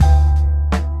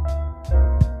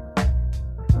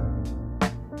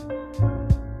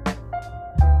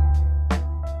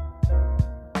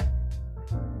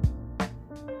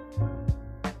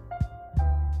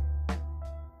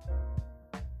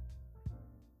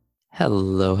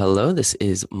Hello, hello. This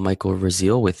is Michael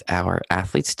Raziel with our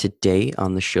athletes. Today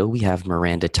on the show, we have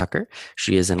Miranda Tucker.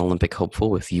 She is an Olympic hopeful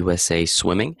with USA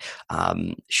Swimming.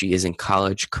 She is in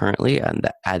college currently and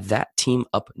at that team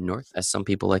up north, as some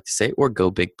people like to say, or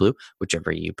go Big Blue, whichever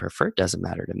you prefer. Doesn't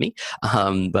matter to me.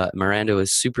 But Miranda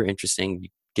is super interesting.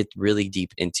 Get really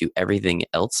deep into everything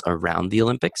else around the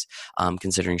Olympics,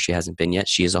 considering she hasn't been yet.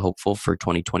 She is a hopeful for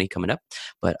 2020 coming up,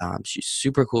 but she's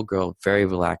super cool girl, very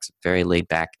relaxed, very laid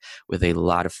back with a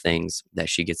lot of things that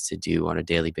she gets to do on a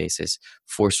daily basis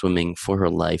for swimming, for her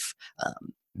life.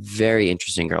 Very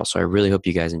interesting girl. So I really hope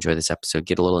you guys enjoy this episode,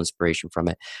 get a little inspiration from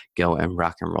it, go and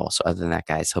rock and roll. So other than that,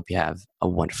 guys, hope you have a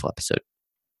wonderful episode.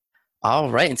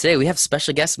 All right, and today we have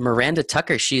special guest Miranda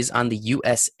Tucker. She's on the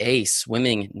USA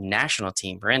Swimming National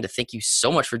Team. Miranda, thank you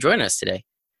so much for joining us today.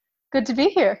 Good to be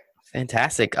here.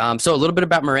 Fantastic. So a little bit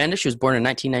about Miranda. She was born in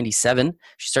 1997.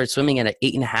 She started swimming at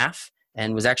 8.5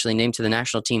 and was actually named to the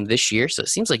national team this year. So it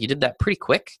seems like you did that pretty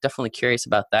quick. Definitely curious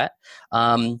about that.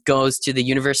 Goes to the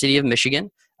University of Michigan,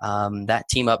 that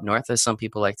team up north, as some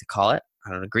people like to call it. I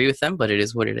don't agree with them, but it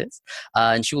is what it is.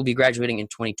 And she will be graduating in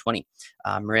 2020.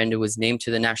 Miranda was named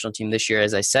to the national team this year,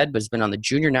 as I said, but has been on the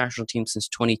junior national team since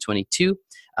 2022.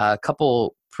 A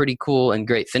couple pretty cool and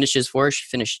great finishes for her. She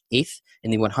finished 8th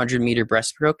in the 100-meter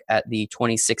breaststroke at the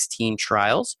 2016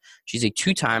 trials. She's a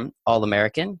two-time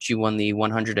All-American. She won the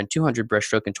 100 and 200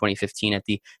 breaststroke in 2015 at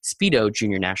the Speedo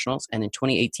Junior Nationals, and in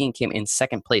 2018 came in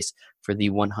second place for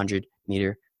the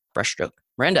 100-meter breaststroke.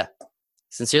 Miranda,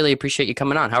 sincerely appreciate you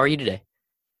coming on. How are you today?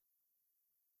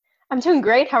 I'm doing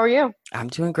great. How are you? I'm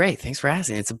doing great. Thanks for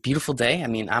asking. It's a beautiful day. I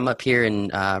mean, I'm up here in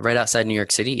right outside New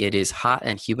York City. It is hot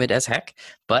and humid as heck,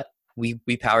 but we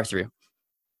power through.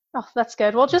 Oh, that's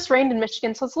good. Well, it just rained in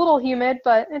Michigan, so it's a little humid,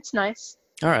 but it's nice.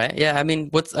 All right. Yeah. I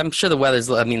mean, I'm sure the weather's.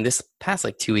 I mean, this past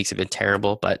like 2 weeks have been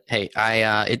terrible. But hey,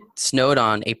 it snowed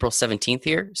on April 17th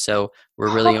here, so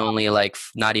we're really only like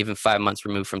not even 5 months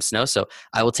removed from snow. So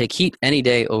I will take heat any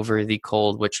day over the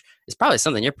cold, which is probably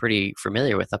something you're pretty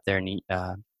familiar with up there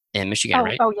in Michigan, Oh,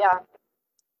 right? oh yeah.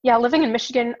 Yeah, living in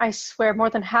Michigan, I swear more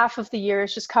than half of the year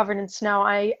is just covered in snow.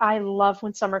 I love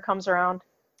when summer comes around.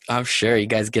 I'm sure you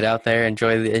guys get out there,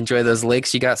 enjoy those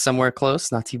lakes you got somewhere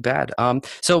close. Not too bad.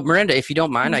 So Miranda, if you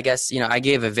don't mind, I Mhm. guess I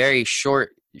gave a very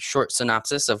short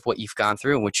synopsis of what you've gone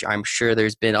through, which I'm sure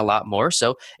there's been a lot more.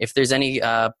 So if there's any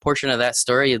portion of that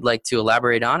story you'd like to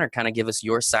elaborate on, or kind of give us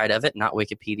your side of it, not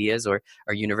Wikipedia's or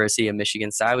University of Michigan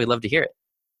side, we'd love to hear it.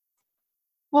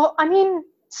 Well, I mean,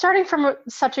 starting from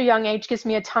such a young age gives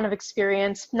me a ton of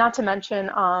experience, not to mention,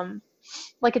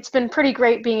 like it's been pretty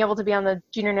great being able to be on the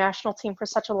junior national team for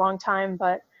such a long time,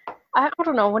 but I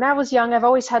don't know. When I was young, I've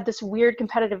always had this weird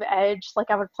competitive edge.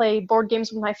 Like I would play board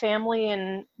games with my family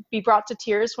and be brought to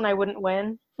tears when I wouldn't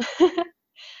win. I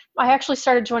actually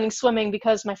started joining swimming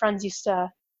because my friends used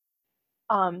to,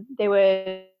 they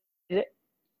would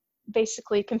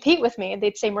basically compete with me.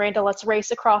 They'd say, Miranda, let's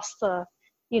race across the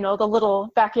little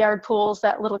backyard pools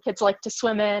that little kids like to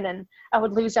swim in. And I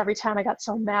would lose every time. I got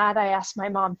so mad. I asked my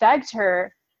mom, begged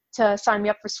her to sign me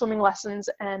up for swimming lessons.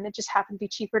 And it just happened to be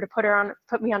cheaper to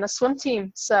put me on a swim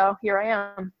team. So here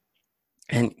I am.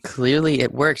 And clearly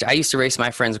it worked. I used to race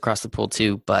my friends across the pool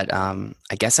too, but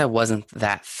I guess I wasn't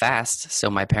that fast, so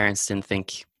my parents didn't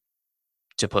think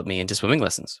to put me into swimming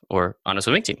lessons or on a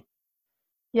swimming team.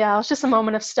 Yeah, it was just a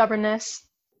moment of stubbornness.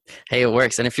 Hey, it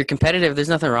works. And if you're competitive, there's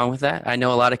nothing wrong with that. I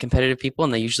know a lot of competitive people,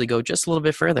 and they usually go just a little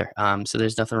bit further. So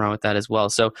there's nothing wrong with that as well.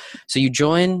 So you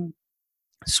join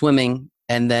swimming,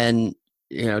 and then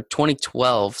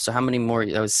 2012. So how many more?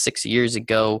 That was 6 years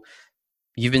ago.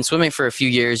 You've been swimming for a few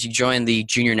years. You joined the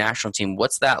junior national team.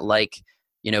 What's that like?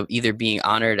 Either being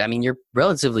honored. I mean, you're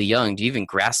relatively young. Do you even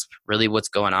grasp really what's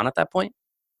going on at that point?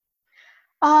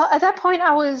 At that point,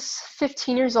 I was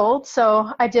 15 years old,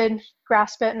 so I did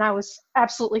grasp it, and I was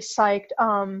absolutely psyched.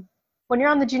 When you're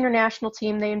on the junior national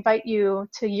team, they invite you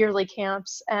to yearly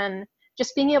camps, and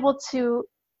just being able to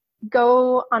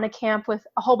go on a camp with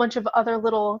a whole bunch of other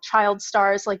little child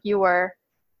stars like you were,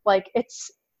 like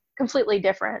it's completely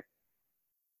different.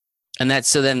 And that's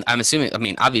so then I'm assuming, I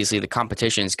mean, obviously the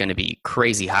competition is going to be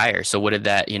crazy higher. So what did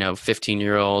that,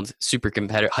 15-year-old super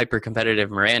competitive, hyper competitive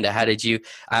Miranda, how did you,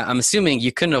 I'm assuming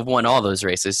you couldn't have won all those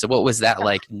races. So what was that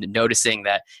like noticing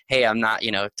that, hey, I'm not,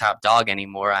 top dog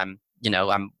anymore. I'm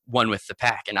one with the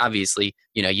pack. And obviously,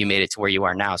 you made it to where you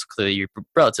are now. So clearly you're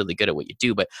relatively good at what you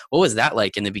do. But what was that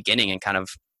like in the beginning and kind of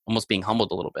almost being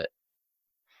humbled a little bit?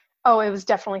 Oh, it was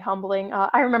definitely humbling.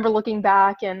 I remember looking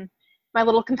back, and my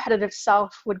little competitive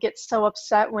self would get so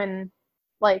upset when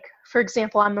Like, for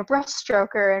example, I'm a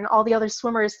breaststroker, and all the other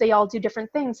swimmers, they all do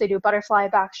different things. They do butterfly,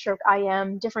 backstroke,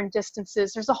 IM, different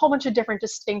distances. There's a whole bunch of different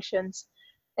distinctions.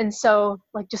 And so,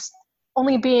 like, just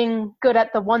only being good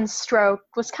at the one stroke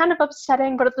was kind of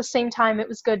upsetting, but at the same time, it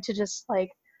was good to just,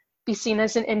 like, be seen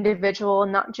as an individual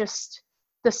and not just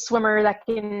the swimmer that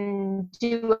can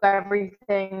do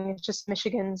everything. It's just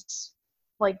Michigan's,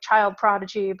 like, child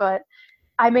prodigy. But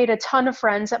I made a ton of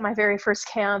friends at my very first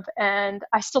camp, and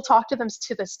I still talk to them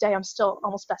to this day. I'm still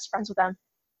almost best friends with them.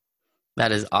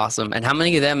 That is awesome. And how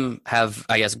many of them have,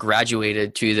 I guess,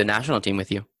 graduated to the national team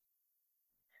with you?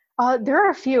 There are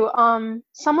a few.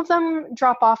 Some of them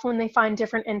drop off when they find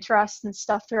different interests and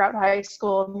stuff throughout high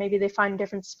school. Maybe they find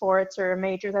different sports or a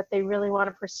major that they really want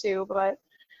to pursue. But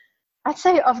I'd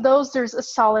say of those, there's a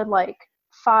solid like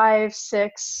 5,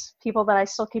 6 people that I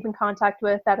still keep in contact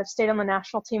with that have stayed on the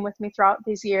national team with me throughout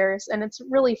these years. And it's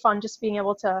really fun just being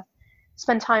able to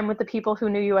spend time with the people who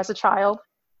knew you as a child.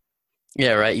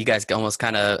 Yeah, right. You guys almost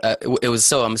kind of, it was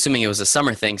so, I'm assuming it was a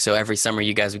summer thing. So every summer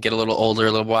you guys would get a little older,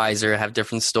 a little wiser, have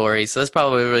different stories. So that's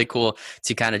probably really cool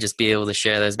to kind of just be able to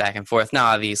share those back and forth. Now,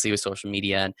 obviously with social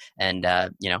media and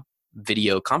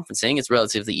video conferencing, it's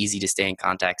relatively easy to stay in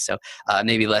contact. So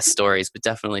maybe less stories, but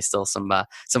definitely still some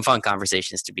fun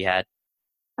conversations to be had.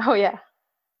 Oh, yeah.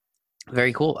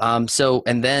 Very cool. So,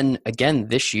 and then again,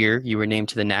 this year you were named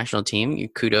to the national team.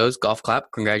 Kudos, golf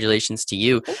clap, congratulations to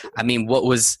you. I mean, what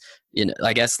was,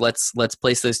 I guess let's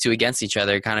place those two against each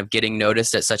other, kind of getting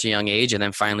noticed at such a young age and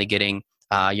then finally getting,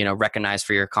 recognized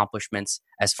for your accomplishments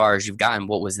as far as you've gotten.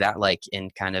 What was that like in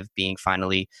kind of being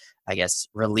finally, I guess,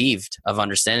 relieved of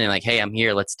understanding like, hey, I'm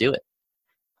here, let's do it.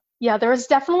 Yeah, there was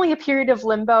definitely a period of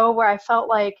limbo where I felt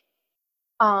like,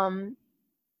 um,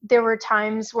 there were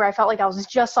times where I felt like I was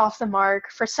just off the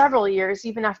mark for several years,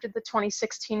 even after the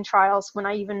 2016 trials when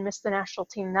I even missed the national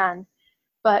team then.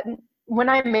 But when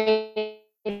I made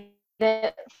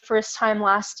it first time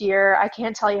last year, I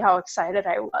can't tell you how excited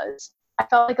I was. I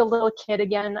felt like a little kid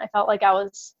again. I felt like I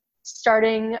was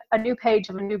starting a new page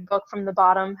of a new book from the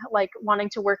bottom, like wanting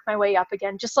to work my way up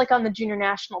again, just like on the junior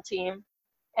national team.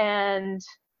 And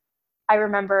I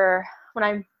remember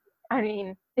when I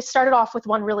mean, it started off with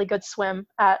one really good swim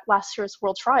at last year's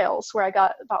World Trials where I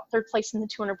got about third place in the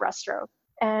 200 breaststroke.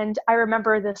 And I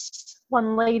remember this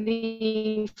one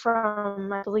lady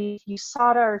from, I believe,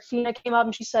 USADA or FINA came up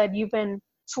and she said, "You've been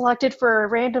selected for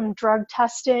random drug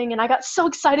testing." And I got so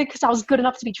excited because I was good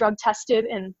enough to be drug tested.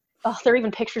 And there are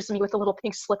even pictures of me with a little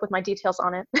pink slip with my details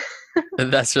on it.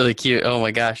 That's really cute. Oh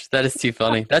my gosh, that is too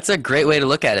funny. That's a great way to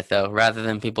look at it, though. Rather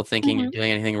than people thinking you're Hmm.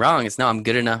 doing anything wrong, it's no, I'm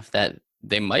good enough that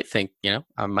they might think,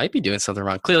 I might be doing something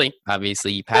wrong. Clearly,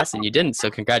 obviously, you passed and you didn't. So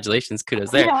congratulations,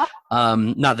 kudos there. Yeah.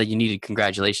 Not that you needed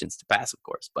congratulations to pass, of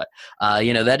course, but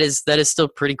that is still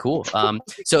pretty cool.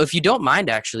 So if you don't mind,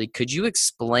 actually, could you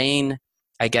explain,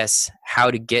 I guess,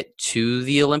 how to get to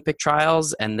the Olympic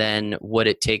trials and then what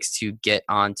it takes to get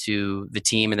onto the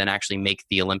team and then actually make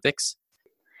the Olympics?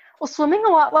 Well, swimming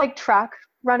a lot like track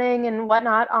running and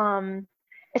whatnot.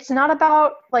 It's not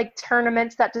about like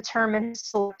tournaments that determine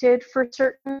selected for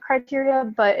certain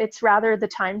criteria, but it's rather the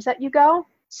times that you go.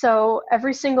 So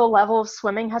every single level of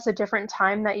swimming has a different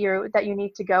time that you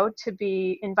need to go to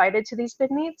be invited to these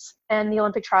big meets, and the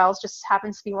Olympic trials just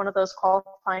happens to be one of those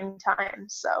qualifying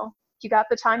times. So if you got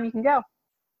the time, you can go.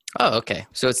 Oh, okay.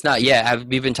 So it's not. Yeah, I've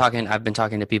been talking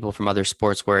to people from other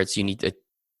sports where it's you need to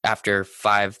after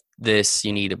five this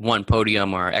you need one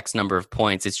podium or X number of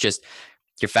points. It's just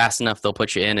you're fast enough, they'll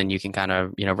put you in, and you can kind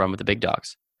of run with the big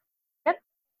dogs. Yep.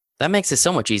 That makes it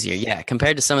so much easier. Yeah,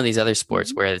 compared to some of these other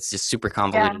sports Mhm. where it's just super Yeah.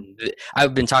 convoluted.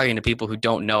 I've been talking to people who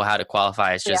don't know how to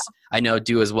qualify. It's Yeah. just I know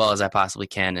do as well as I possibly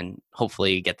can, and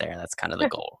hopefully get there. That's kind of the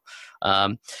goal.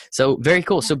 Um, so very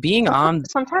cool. So being on,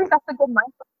 Sometimes that's a good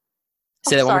mindset. Oh,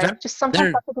 say that one more sorry. time. Just No,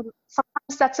 no, no.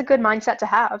 sometimes that's a good mindset to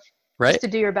have, just Right? to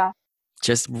do your best.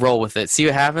 Just roll with it, see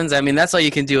what happens. I mean, that's all you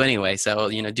can do anyway,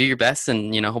 so do your best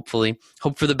and hopefully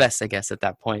hope for the best, I guess, at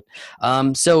that point.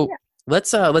 So Yeah.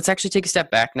 let's actually take a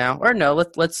step back now, or no,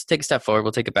 let's take a step forward.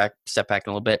 We'll take a step back in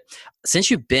a little bit.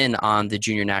 Since you've been on the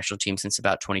junior national team since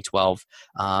about 2012,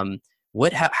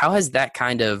 how has that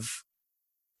kind of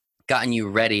gotten you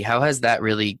ready? How has that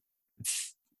really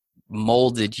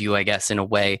molded you, I guess, in a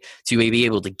way to be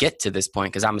able to get to this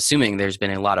point? Because I'm assuming there's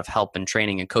been a lot of help and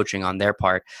training and coaching on their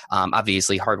part.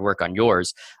 Obviously, hard work on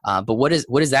yours. But what has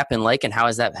that been like, and how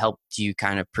has that helped you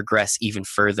kind of progress even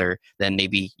further than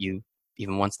maybe you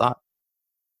even once thought?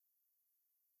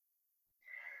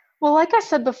 Well, like I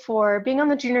said before, being on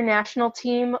the junior national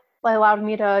team allowed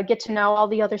me to get to know all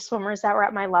the other swimmers that were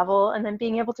at my level, and then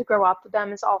being able to grow up with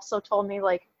them has also told me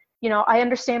like I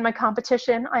understand my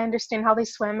competition. I understand how they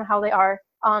swim, how they are.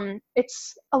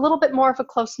 It's a little bit more of a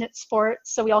close-knit sport,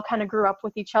 so we all kind of grew up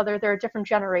with each other. There are different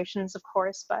generations, of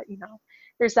course, but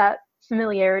there's that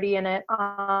familiarity in it.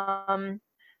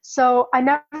 So I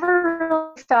never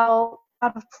really felt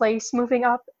out of place moving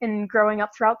up and growing up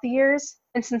throughout the years.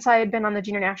 And since I had been on the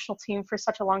junior national team for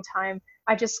such a long time,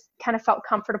 I just kind of felt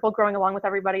comfortable growing along with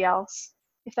everybody else,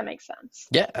 if that makes sense.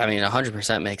 Yeah, I mean,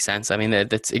 100% makes sense. I mean,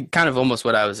 that's kind of almost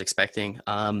what I was expecting.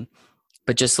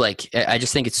 But just like, I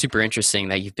just think it's super interesting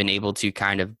that you've been able to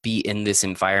kind of be in this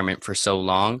environment for so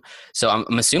long. So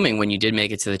I'm assuming when you did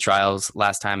make it to the trials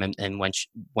last time, and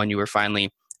when you were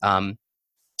finally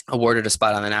awarded a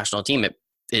spot on the national team,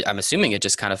 I'm assuming it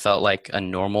just kind of felt like a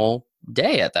normal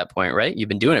day at that point, right? You've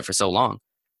been doing it for so long.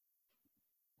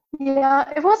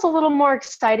 Yeah, it was a little more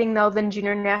exciting though than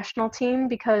junior national team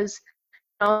because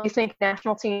you think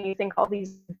national team, you think all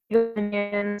these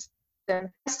unions, and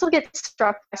I still get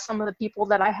struck by some of the people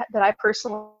that I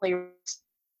personally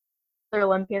they're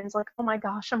Olympians. Like, oh my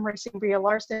gosh, I'm racing Bria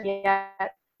Larson. Yet,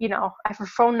 I have her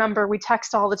phone number. We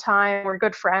text all the time. We're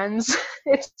good friends.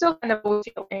 It's still kind of a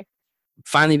feeling.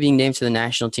 Finally being named to the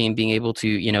national team, being able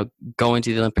to, go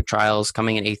into the Olympic trials,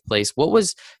 coming in 8th place. What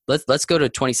was, let's go to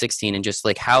 2016 and just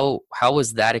like, how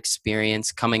was that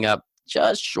experience coming up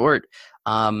just short,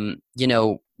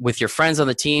 with your friends on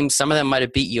the team? Some of them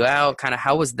might've beat you out. Kind of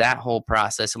how was that whole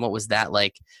process? And what was that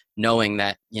like, knowing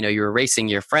that, you were racing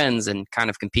your friends and kind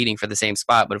of competing for the same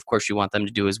spot, but of course you want them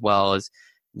to do as well as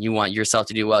you want yourself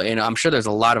to do well. I'm sure there's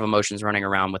a lot of emotions running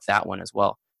around with that one as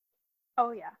well. Oh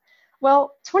yeah.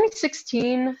 Well,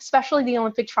 2016, especially the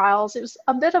Olympic trials, it was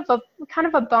a bit of a kind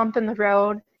of a bump in the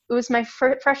road. It was my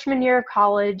freshman year of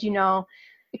college,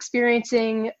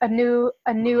 experiencing a new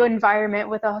environment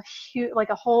with a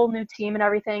whole new team and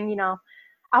everything.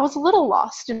 I was a little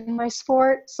lost in my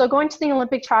sport. So going to the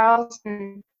Olympic trials,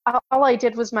 and all I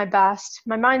did was my best.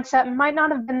 My mindset might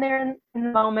not have been there in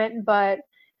the moment, but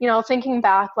thinking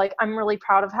back, like I'm really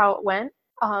proud of how it went.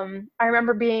 I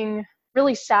remember being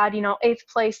really sad, 8th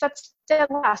place, that's dead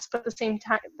last, but at the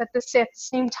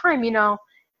same time,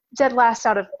 dead last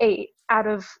out of 8, out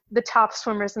of the top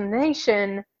swimmers in the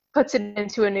nation, puts it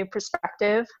into a new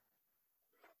perspective.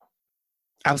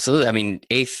 Absolutely. I mean,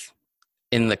 8th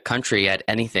in the country at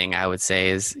anything, I would say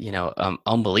is,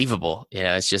 unbelievable.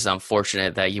 It's just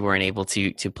unfortunate that you weren't able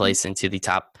to place into the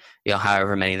top,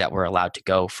 however many that were allowed to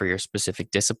go for your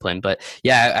specific discipline. But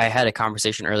yeah, I had a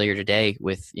conversation earlier today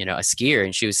with, a skier,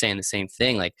 and she was saying the same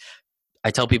thing. Like,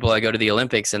 I tell people I go to the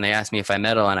Olympics and they ask me if I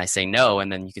medal and I say no, and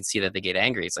then you can see that they get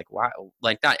angry. It's like, wow,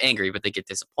 like not angry, but they get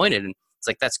disappointed. And it's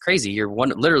like, that's crazy. You're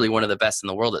literally one of the best in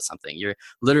the world at something. You're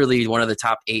literally one of the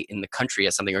top 8 in the country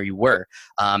at something, or you were.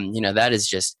 That is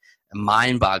just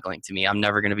mind-boggling to me. I'm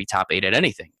never going to be top 8 at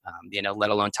anything, let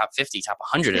alone top 50, top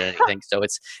 100 at anything. So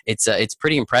it's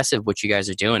pretty impressive what you guys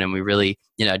are doing, and we really,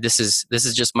 this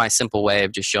is just my simple way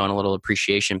of just showing a little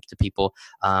appreciation to people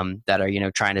that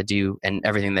are trying to do and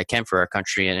everything they can for our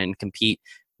country and compete,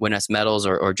 win us medals,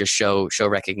 or just show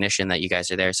recognition that you guys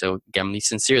are there. So again, we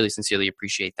sincerely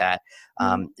appreciate that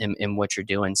in what you're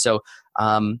doing. So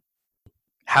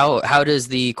how does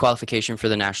the qualification for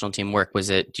the national team work? Was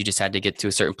it you just had to get to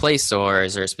a certain place, or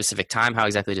is there a specific time? How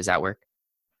exactly does that work?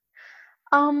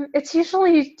 It's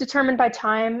usually determined by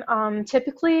time.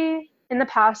 Typically, in the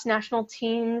past, national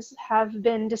teams have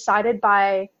been decided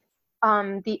by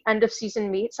the end of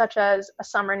season meet, such as a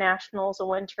summer nationals, a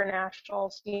winter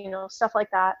nationals, stuff like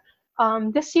that.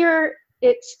 This year,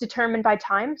 it's determined by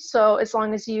time. So as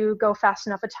long as you go fast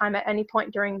enough a time at any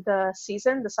point during the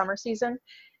season, the summer season,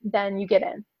 then you get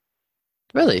in.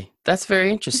 Really? That's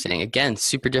very interesting. Again,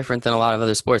 super different than a lot of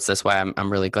other sports. That's why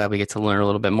I'm really glad we get to learn a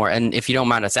little bit more. And if you don't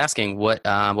mind us asking, what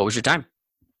was your time?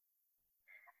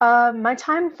 My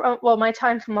time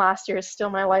from last year is still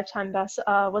my lifetime best.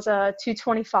 Was a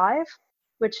 2:25,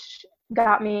 which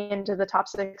got me into the top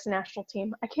 6 national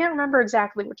team. I can't remember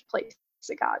exactly which place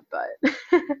it got,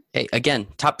 but Hey, again,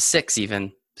 top 6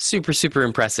 even. Super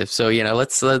impressive. So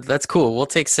that's cool. We'll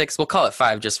take 6. We'll call it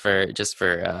 5 just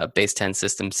for base 10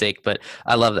 system's sake. But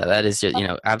I love that. That is just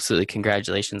absolutely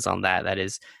congratulations on that. That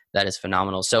is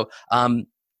phenomenal. So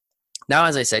now,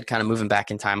 as I said, kind of moving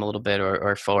back in time a little bit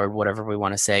or forward, whatever we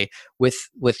want to say,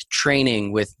 with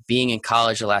training, with being in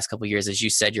college the last couple of years, as you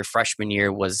said, your freshman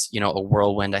year was, a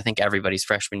whirlwind. I think everybody's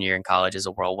freshman year in college is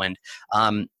a whirlwind.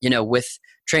 With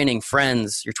training,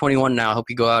 friends, you're 21 now. I hope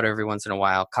you go out every once in a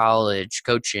while, college,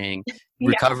 coaching,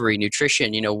 recovery,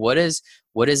 nutrition, what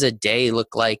what does a day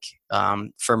look like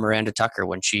for Miranda Tucker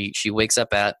when she wakes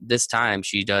up at this time,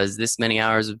 she does this many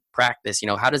hours of practice?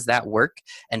 How does that work,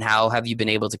 and how have you been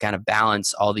able to kind of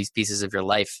balance all these pieces of your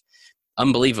life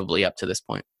unbelievably up to this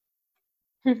point?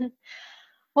 Well,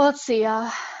 let's see.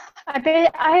 I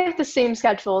have the same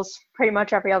schedules pretty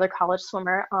much every other college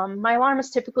swimmer. My alarm is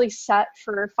typically set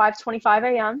for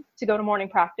 5:25 a.m. to go to morning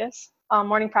practice.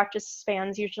 Morning practice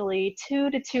spans usually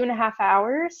 2 to 2.5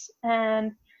 hours,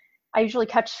 and I usually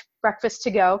catch breakfast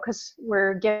to go because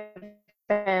we're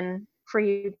given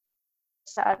free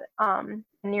at a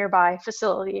nearby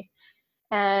facility.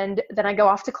 And then I go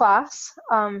off to class.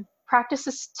 Practice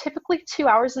is typically 2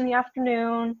 hours in the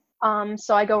afternoon.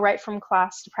 So I go right from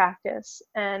class to practice.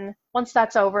 And once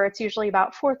that's over, it's usually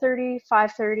about 4:30,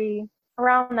 5:30,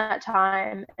 around that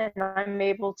time. And I'm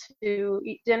able to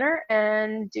eat dinner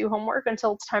and do homework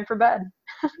until it's time for bed.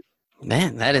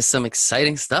 Man, that is some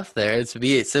exciting stuff there. To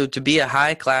be a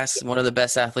high class, one of the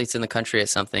best athletes in the country at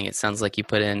something, it sounds like you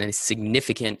put in a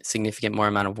significant more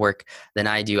amount of work than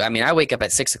I do. I mean, I wake up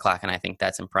at 6 o'clock and I think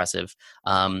that's impressive.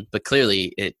 But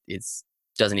clearly it's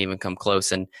doesn't even come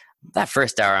close. And that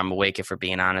first hour I'm awake, if we're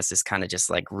being honest, is kind of just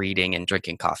like reading and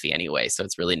drinking coffee anyway. So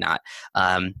it's really not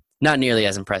nearly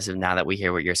as impressive now that we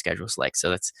hear what your schedule's like. So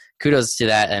that's kudos to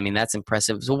that. I mean, that's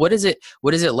impressive. So what is it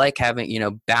like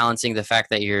having, balancing the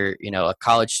fact that you're, a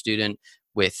college student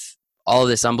with all of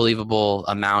this unbelievable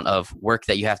amount of work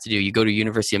that you have to do? You go to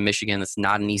University of Michigan. That's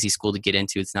not an easy school to get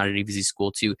into. It's not an easy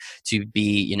school to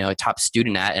be, a top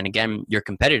student at. And again, your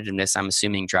competitiveness, I'm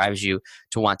assuming, drives you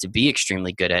to want to be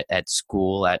extremely good at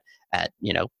school, at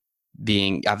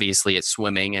being obviously at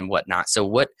swimming and whatnot. So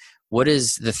what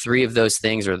is the three of those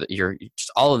things, or your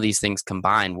just all of these things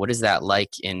combined? What is that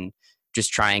like in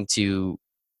just trying to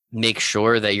make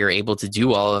sure that you're able to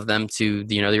do all of them to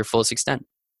your fullest extent?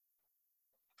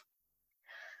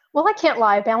 Well, I can't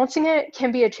lie. Balancing it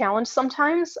can be a challenge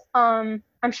sometimes. I'm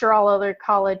sure all other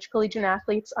collegiate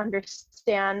athletes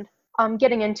understand.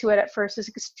 Getting into it at first is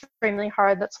extremely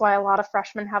hard. That's why a lot of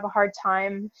freshmen have a hard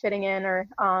time fitting in, or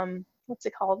what's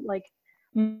it called? Like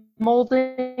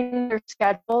molding their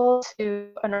schedule to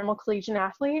a normal collegiate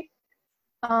athlete.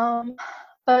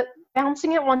 But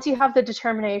balancing it, once you have the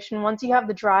determination, once you have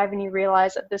the drive and you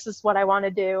realize that this is what I want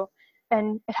to do,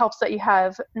 and it helps that you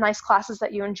have nice classes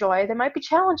that you enjoy. They might be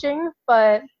challenging,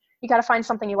 but you got to find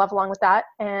something you love along with that.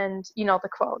 And the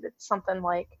quote, it's something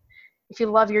like, if you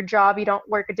love your job, you don't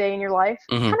work a day in your life.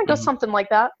 Mm-hmm, Kind of goes mm-hmm. something like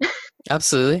that.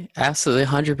 Absolutely,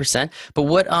 100%. But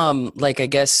what, like, I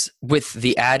guess with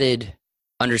the added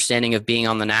understanding of being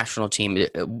on the national team,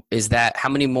 is that how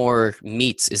many more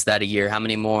meets is that a year? How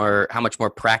much more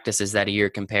practice is that a year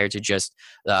compared to just,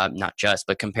 not just,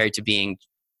 but compared to being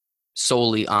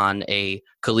solely on a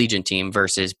collegiate team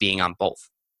versus being on both?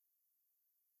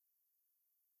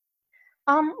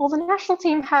 Well, the national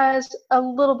team has a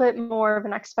little bit more of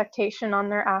an expectation on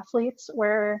their athletes,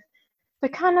 where they're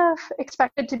kind of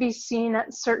expected to be seen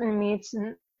at certain meets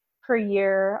per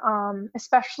year,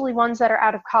 especially ones that are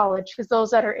out of college, because those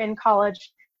that are in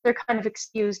college, they're kind of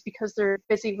excused because they're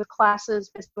busy with classes,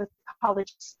 busy with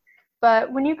colleges.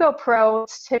 But when you go pro,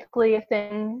 it's typically a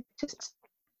thing to 60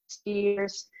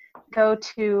 years, go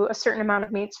to a certain amount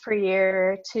of meets per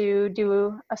year, to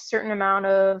do a certain amount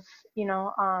of,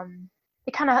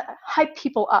 it kind of hype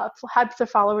people up, hype their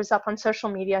followers up on social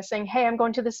media, saying, "Hey, I'm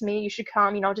going to this meet. You should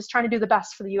come." Just trying to do the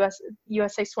best for the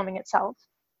USA Swimming itself.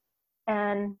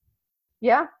 And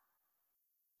yeah.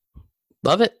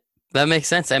 Love it. That makes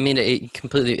sense. I mean, it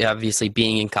completely, obviously,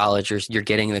 being in college, you're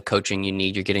getting the coaching you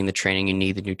need, you're getting the training you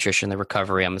need, the nutrition, the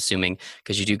recovery, I'm assuming,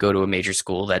 because you do go to a major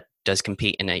school that does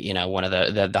compete in one of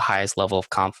the highest level of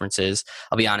conferences.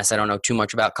 I'll be honest, I don't know too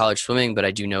much about college swimming, but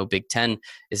I do know Big Ten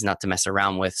is not to mess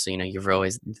around with. So,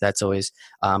 that's always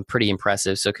pretty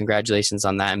impressive. So congratulations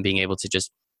on that, and being able to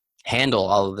just handle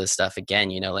all of this stuff again,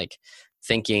 like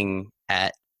thinking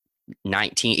at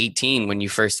 19, 18, when you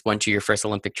first went to your first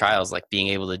Olympic trials, like being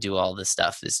able to do all this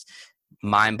stuff is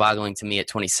mind-boggling to me at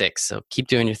 26. So keep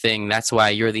doing your thing. That's why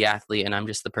you're the athlete, and I'm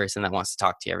just the person that wants to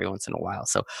talk to you every once in a while.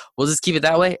 So we'll just keep it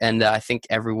that way, and I think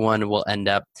everyone will end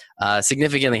up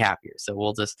significantly happier. So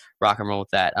we'll just rock and roll with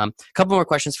that. A couple more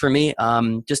questions for me,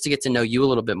 just to get to know you a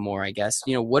little bit more, I guess.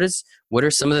 What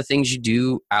are some of the things you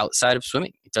do outside of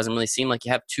swimming? It doesn't really seem like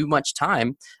you have too much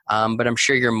time, but I'm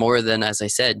sure you're more than, as I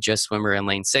said, just swimmer in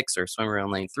lane 6 or swimmer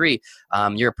in lane 3.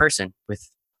 You're a person with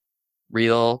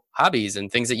real hobbies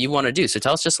and things that you want to do. So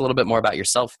tell us just a little bit more about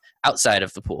yourself outside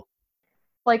of the pool.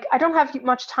 Like, I don't have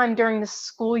much time during the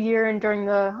school year and during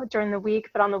the week,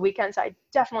 but on the weekends I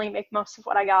definitely make most of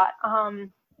what I got.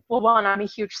 Well, one, I'm a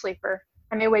huge sleeper.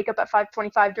 I may wake up at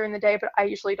 5:25 during the day, but I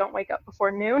usually don't wake up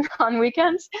before noon on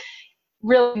weekends.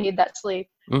 Really need that sleep.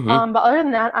 Mm-hmm. But other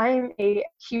than that, I'm a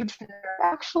huge nerd,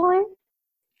 actually.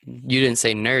 You didn't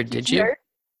say nerd, Huge did you? nerd.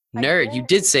 I Nerd. You did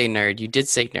did. say nerd. You did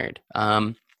say nerd.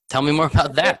 Tell me more about I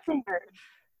did that. say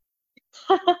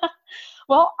nerd.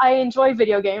 Well, I enjoy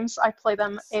video games. I play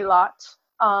them a lot.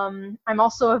 I'm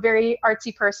also a very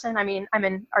artsy person. I mean, I'm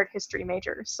an art history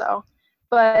major, so,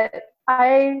 but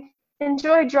I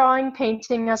enjoy drawing,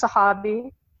 painting as a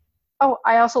hobby. Oh,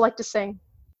 I also like to sing.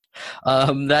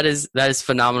 That is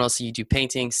phenomenal. So you do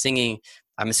painting, singing.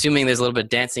 I'm assuming there's a little bit of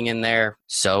dancing in there.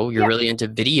 So you're Yeah. really into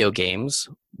video games.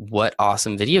 What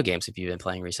awesome video games have you been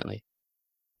playing recently?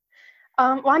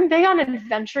 Well, I'm big on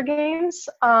adventure games,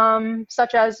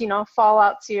 such as,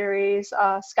 Fallout series,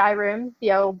 Skyrim, The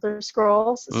Elder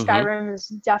Scrolls. Mm-hmm. Skyrim is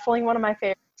definitely one of my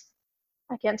favorites.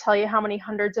 I can't tell you how many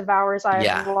hundreds of hours I've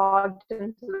Yeah, logged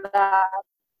into that.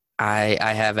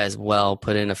 I have as well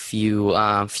put in a few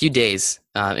days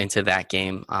into that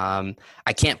game.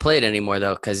 I can't play it anymore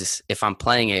though because if I'm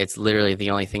playing it, it's literally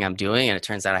the only thing I'm doing, and it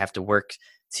turns out I have to work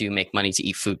to make money to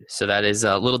eat food. So that is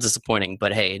a little disappointing,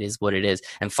 but hey, it is what it is.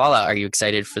 And Fallout, are you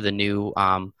excited for the new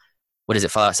what is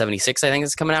it, Fallout 76? I think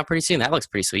is coming out pretty soon. That looks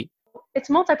pretty sweet. It's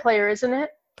multiplayer, isn't it?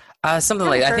 Something I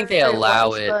like haven't that. I think heard they it allow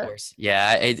was, it, but or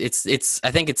yeah, it's.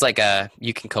 I think it's like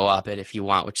you can co-op it if you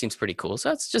want, which seems pretty cool. So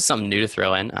it's just something new to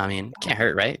throw in. I mean, can't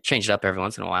hurt, right? Change it up every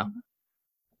once in a while.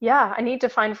 yeah, I need to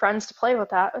find friends to play with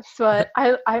that. But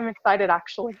I'm excited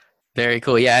actually. Very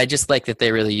cool. Yeah, I just like that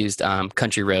they really used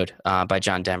 "Country Road" by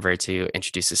John Denver to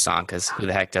introduce the song because who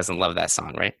the heck doesn't love that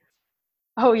song, right?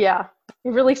 Oh yeah, it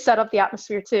really set up the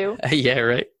atmosphere too. Yeah,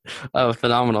 right. Oh,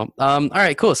 phenomenal. All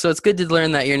right, cool. So it's good to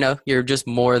learn that you're just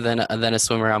more than a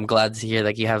swimmer. I'm glad to hear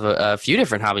that you have a few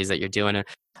different hobbies that you're doing.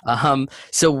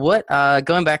 So what?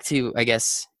 Going back to I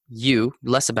guess you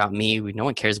less about me. No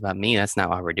one cares about me. That's not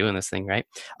why we're doing this thing, right?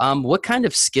 What kind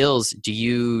of skills do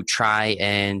you try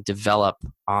and develop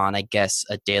on, I guess,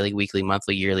 a daily, weekly,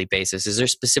 monthly, yearly basis? Is there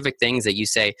specific things that you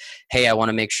say, hey, I want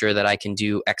to make sure that I can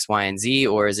do X, Y, and Z,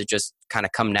 or is it just kind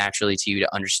of come naturally to you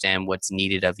to understand what's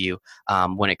needed of you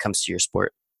when it comes to your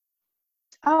sport?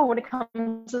 Oh, when it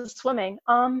comes to swimming,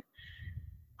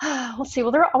 let's see.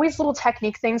 Well, there are always little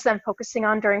technique things that I'm focusing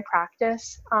on during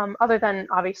practice, other than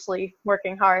obviously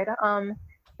working hard.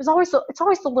 It's always the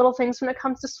little things when it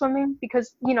comes to swimming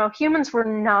because humans were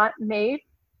not made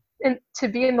to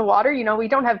be in the water. We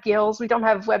don't have gills, we don't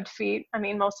have webbed feet. I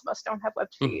mean, most of us don't have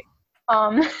webbed Hmm. feet.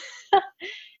 Um,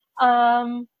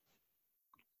 um,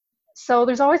 so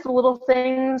there's always the little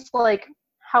things like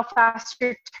how fast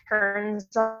your turns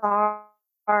are,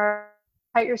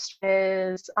 tight your is,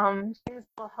 things that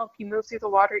will help you move through the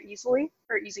water easily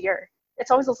or easier. It's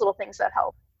always those little things that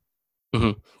help.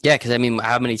 Hmm. Yeah, because I mean,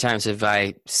 how many times have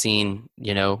I seen?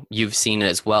 You've seen it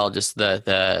as well. Just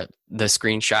the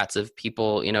screenshots of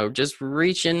people, just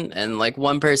reaching, and like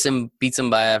one person beats them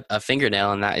by a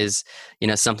fingernail, and that is,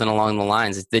 something along the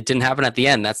lines. It didn't happen at the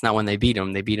end. That's not when they beat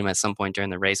him. They beat him at some point during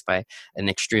the race by an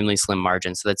extremely slim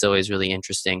margin. So that's always really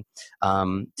interesting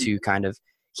to kind of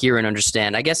hear and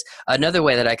understand. I guess another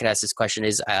way that I could ask this question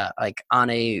is like on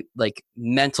a like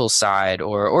mental side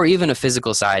or even a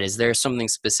physical side, is there something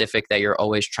specific that you're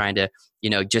always trying to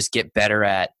just get better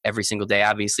at every single day?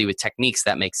 Obviously with techniques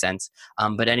that makes sense,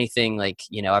 but anything like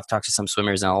I've talked to some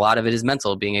swimmers and a lot of it is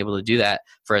mental, being able to do that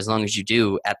for as long as you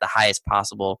do at the highest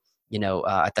possible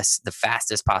at the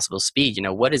fastest possible speed.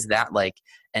 What is that like,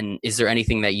 and is there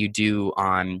anything that you do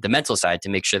on the mental side to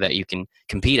make sure that you can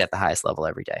compete at the highest level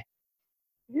every day?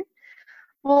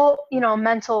 Well,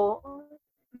 mental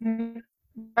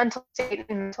state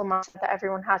and mental mindset that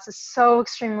everyone has is so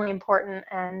extremely important.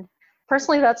 And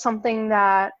personally, that's something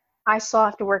that I still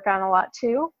have to work on a lot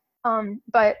too.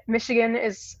 But Michigan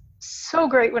is so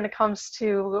great when it comes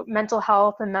to mental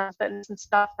health and mental fitness and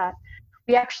stuff that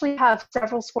we actually have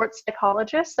several sports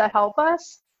psychologists that help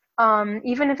us,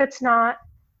 even if it's not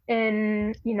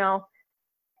in,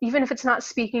 even if it's not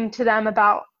speaking to them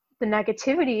about the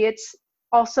negativity, it's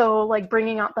also like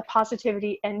bringing out the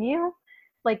positivity in you.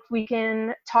 Like we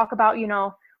can talk about,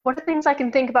 what are things I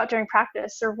can think about during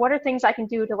practice, or what are things I can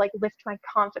do to like lift my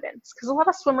confidence? Because a lot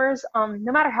of swimmers,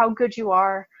 no matter how good you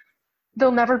are, they'll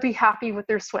never be happy with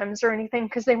their swims or anything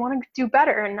because they want to do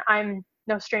better, and I'm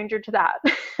no stranger to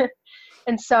that.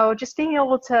 And so just being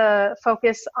able to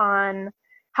focus on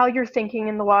how you're thinking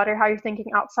in the water, how you're thinking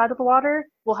outside of the water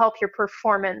will help your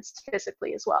performance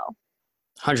physically as well.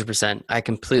 100%. I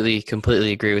completely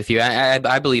agree with you.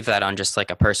 I believe that on just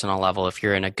like a personal level, if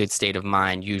you're in a good state of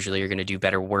mind, usually you're going to do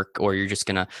better work, or you're just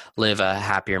going to live a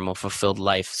happier, more fulfilled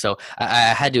life. So I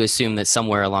had to assume that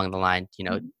somewhere along the line,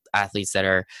 athletes that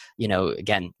are,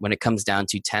 again, when it comes down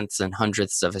to tenths and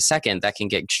hundredths of a second, that can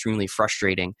get extremely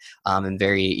frustrating and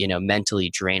very, mentally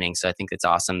draining. So I think it's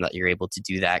awesome that you're able to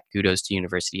do that. Kudos to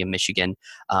University of Michigan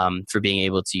for being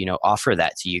able to, offer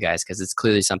that to you guys, because it's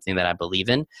clearly something that I believe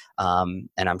in. And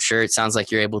I'm sure it sounds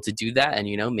like you're able to do that.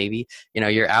 And, maybe,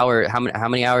 your hour, how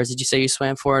many hours did you say you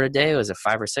swam for in a day? Was it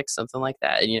 5 or 6, something like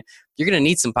that? And you're going to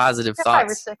need some positive Yeah, 5 or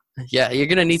thoughts. 6. Yeah, you're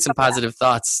going to need some positive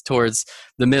thoughts towards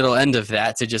the middle end of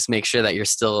that to just make sure that you're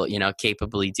still,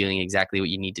 capably doing exactly what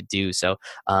you need to do. So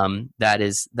that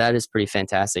is pretty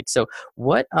fantastic. So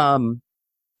what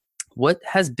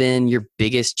has been your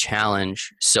biggest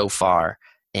challenge so far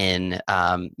in,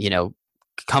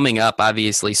 coming up,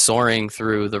 obviously soaring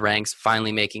through the ranks,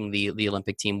 finally making the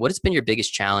Olympic team? What has been your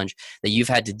biggest challenge that you've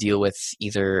had to deal with,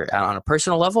 either on a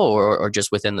personal level or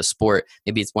just within the sport?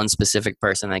 Maybe it's one specific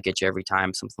person that gets you every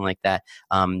time, something like that,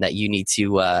 that you need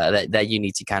to that you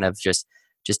need to kind of just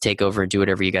take over and do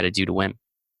whatever you got to do to win.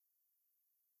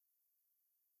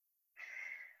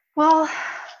 Well,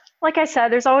 like I said,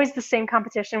 there's always the same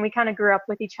competition. We kind of grew up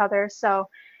with each other. So,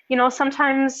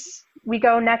 sometimes we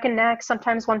go neck and neck.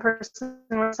 Sometimes one person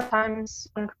wins, sometimes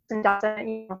one person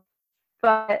doesn't,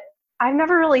 But I've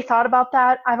never really thought about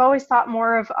that. I've always thought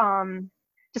more of,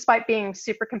 despite being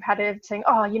super competitive, saying,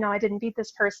 oh, I didn't beat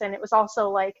this person. It was also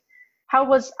like, how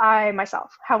was I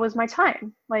myself? How was my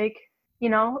time? Like,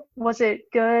 was it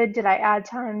good? Did I add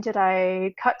time? Did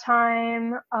I cut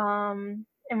time?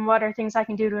 And what are things I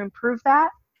can do to improve that?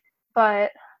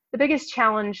 But the biggest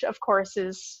challenge, of course,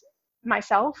 is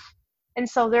myself. And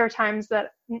so there are times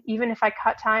that even if I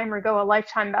cut time or go a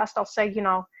lifetime best, I'll say,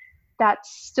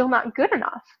 that's still not good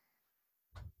enough.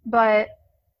 But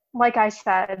like I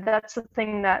said, that's the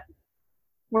thing that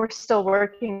we're still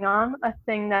working on, a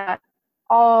thing that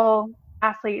all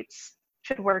athletes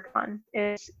should work on,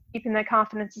 is keeping the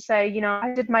confidence to say,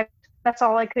 I did that's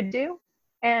all I could do.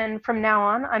 And from now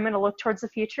on, I'm going to look towards the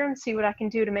future and see what I can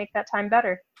do to make that time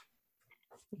better.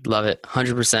 Love it.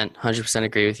 100%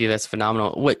 agree with you. That's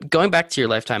phenomenal. Going back to your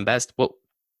lifetime best,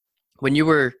 when you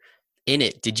were in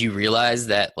it, did you realize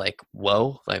that, like,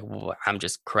 whoa, like, I'm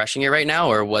just crushing it right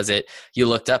now? Or was it, you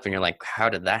looked up and you're like, how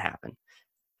did that happen?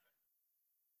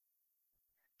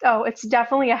 Oh, it's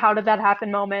definitely a how did that happen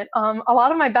moment. A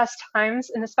lot of my best times,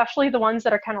 and especially the ones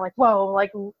that are kind of like, whoa,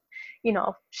 like,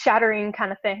 shattering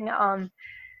kind of thing.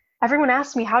 Everyone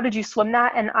asks me, how did you swim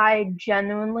that? And I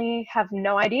genuinely have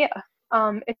no idea.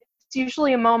 It's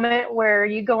usually a moment where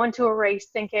you go into a race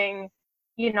thinking,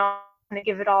 I'm going to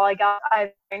give it all I got.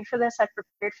 I've trained for this. I've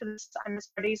prepared for this. I'm as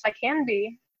ready as I can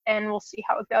be, and we'll see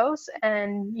how it goes.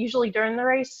 And usually during the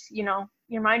race,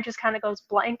 your mind just kind of goes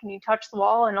blank and you touch the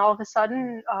wall, and all of a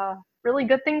sudden, really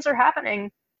good things are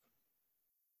happening.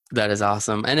 That is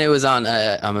awesome. And it was on,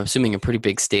 I'm assuming, a pretty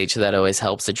big stage, so that always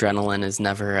helps. Adrenaline is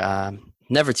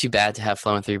never too bad to have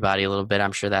flowing through your body a little bit.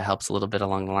 I'm sure that helps a little bit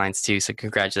along the lines too. So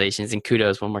congratulations and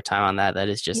kudos one more time on that. That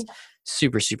is just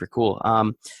super, super cool.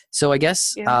 So I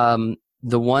guess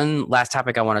the one last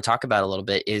topic I want to talk about a little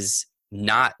bit is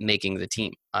not making the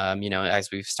team. As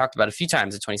we've talked about a few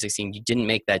times in 2016, you didn't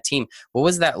make that team. What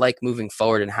was that like moving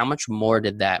forward, and how much more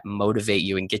did that motivate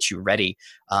you and get you ready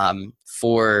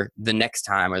for the next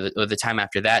time or the time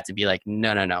after that to be like,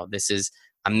 no,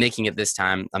 I'm making it this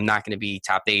time. I'm not going to be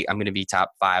top 8. I'm going to be top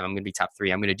 5. I'm going to be top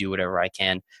 3. I'm going to do whatever I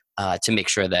can to make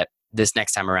sure that this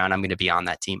next time around, I'm going to be on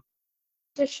that team.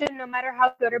 No matter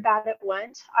how good or bad it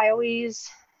went, I always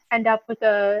end up with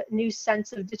a new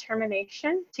sense of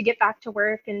determination to get back to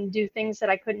work and do things that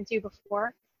I couldn't do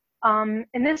before.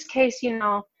 In this case,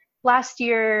 last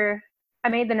year I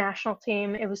made the national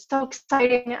team. It was so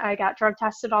exciting. I got drug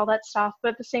tested, all that stuff. But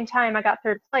at the same time, I got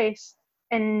 3rd place,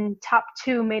 and top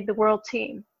 2 made the world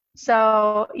team. So,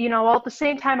 all at the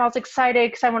same time, I was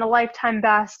excited because I won a lifetime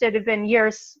best. It had been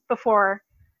years before.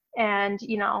 And,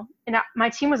 my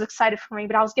team was excited for me,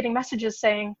 but I was getting messages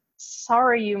saying,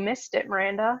 sorry you missed it,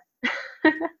 Miranda.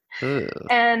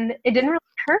 And it didn't really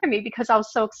occur to me because I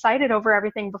was so excited over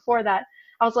everything before that.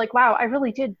 I was like, wow, I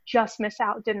really did just miss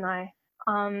out, didn't I?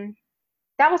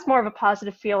 That was more of a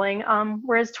positive feeling.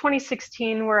 Whereas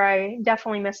 2016, where I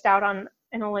definitely missed out on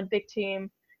an Olympic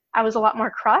team, I was a lot more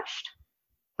crushed.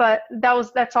 But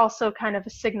that's also kind of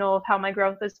a signal of how my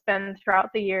growth has been throughout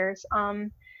the years.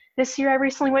 This year I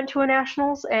recently went to a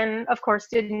nationals and of course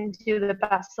didn't do the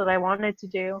best that I wanted to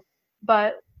do.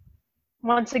 But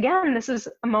once again, this is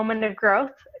a moment of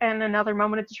growth and another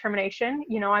moment of determination.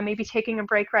 I may be taking a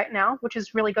break right now, which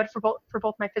is really good for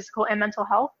both my physical and mental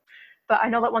health. But I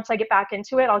know that once I get back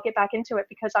into it, I'll get back into it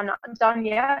because I'm not done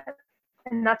yet.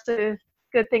 And that's a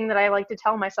good thing that I like to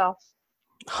tell myself.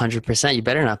 100%. You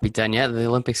better not be done yet. The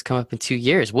Olympics come up in 2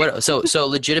 years. What? So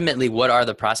legitimately, what are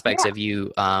the prospects Yeah, of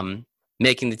you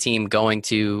making the team? Going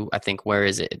to, I think, where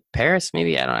is it? Paris?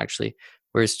 Maybe I don't actually.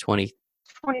 Where's 20?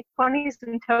 2020s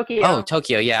in Oh, Tokyo.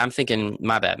 Tokyo. Yeah, I'm thinking.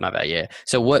 My bad. My bad. Yeah.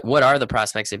 So what are the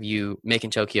prospects of you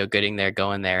making Tokyo, getting there,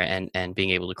 going there, and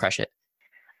being able to crush it?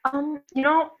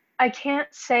 I can't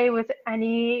say with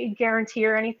any guarantee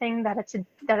or anything that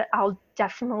that I'll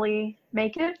definitely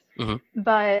make it, Hmm.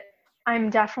 but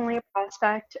I'm definitely a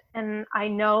prospect, and I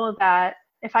know that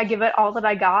if I give it all that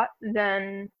I got,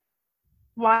 then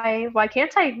why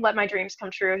can't I let my dreams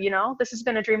come true? This has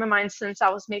been a dream of mine since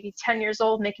I was maybe 10 years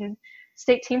old, making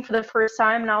state team for the first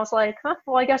time, and I was like, huh,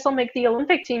 well, I guess I'll make the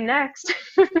Olympic team next.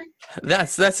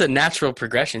 That's a natural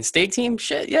progression. State team,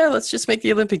 shit. Yeah, let's just make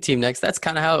the Olympic team next. That's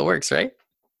kind of how it works, right?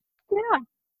 Yeah,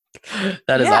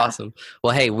 That is yeah. awesome.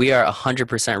 Well, hey, we are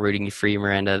 100% rooting you for you,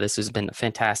 Miranda. This has been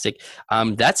fantastic.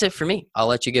 That's it for me. I'll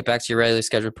let you get back to your regularly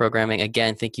scheduled programming.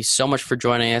 Again, thank you so much for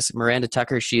joining us. Miranda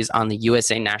Tucker, she is on the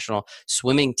USA national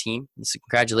swimming team. So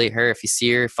congratulate her. If you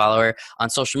see her, follow her on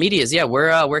social medias. Yeah,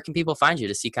 where can people find you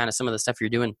to see kind of some of the stuff you're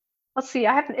doing? Let's see.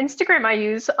 I have an Instagram I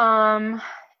use.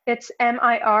 It's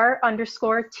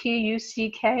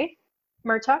MIR_TUCK,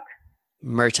 Murtuck.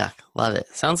 Murtuck, love it.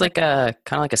 Sounds like a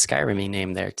kind of like a Skyrim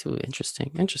name there too. Interesting,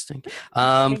 interesting.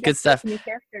 I guess Good it's stuff. a new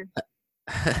character.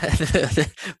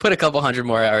 Put a couple hundred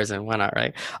more hours in. Why not,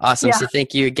 right? Awesome. Yeah. So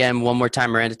thank you again one more time,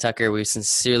 Miranda Tucker. We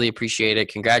sincerely appreciate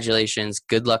it. Congratulations.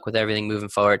 Good luck with everything moving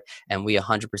forward. And we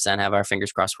 100% have our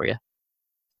fingers crossed for you.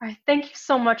 All right. Thank you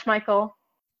so much, Michael.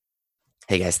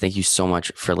 Hey guys, thank you so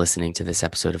much for listening to this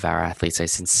episode of Our Athletes. I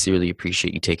sincerely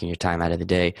appreciate you taking your time out of the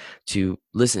day to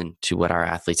listen to what our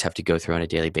athletes have to go through on a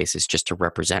daily basis just to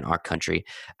represent our country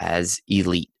as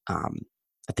elite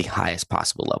at the highest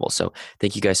possible level. So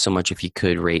thank you guys so much. If you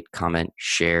could rate, comment,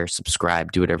 share,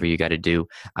 subscribe, do whatever you got to do.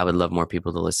 I would love more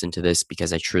people to listen to this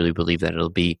because I truly believe that it'll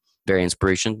be very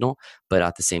inspirational. But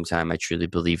at the same time, I truly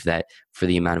believe that for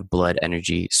the amount of blood,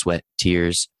 energy, sweat,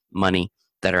 tears, money,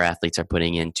 that our athletes are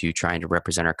putting into trying to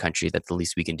represent our country, that the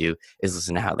least we can do is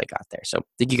listen to how they got there. So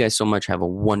thank you guys so much. Have a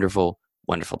wonderful,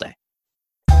 wonderful day.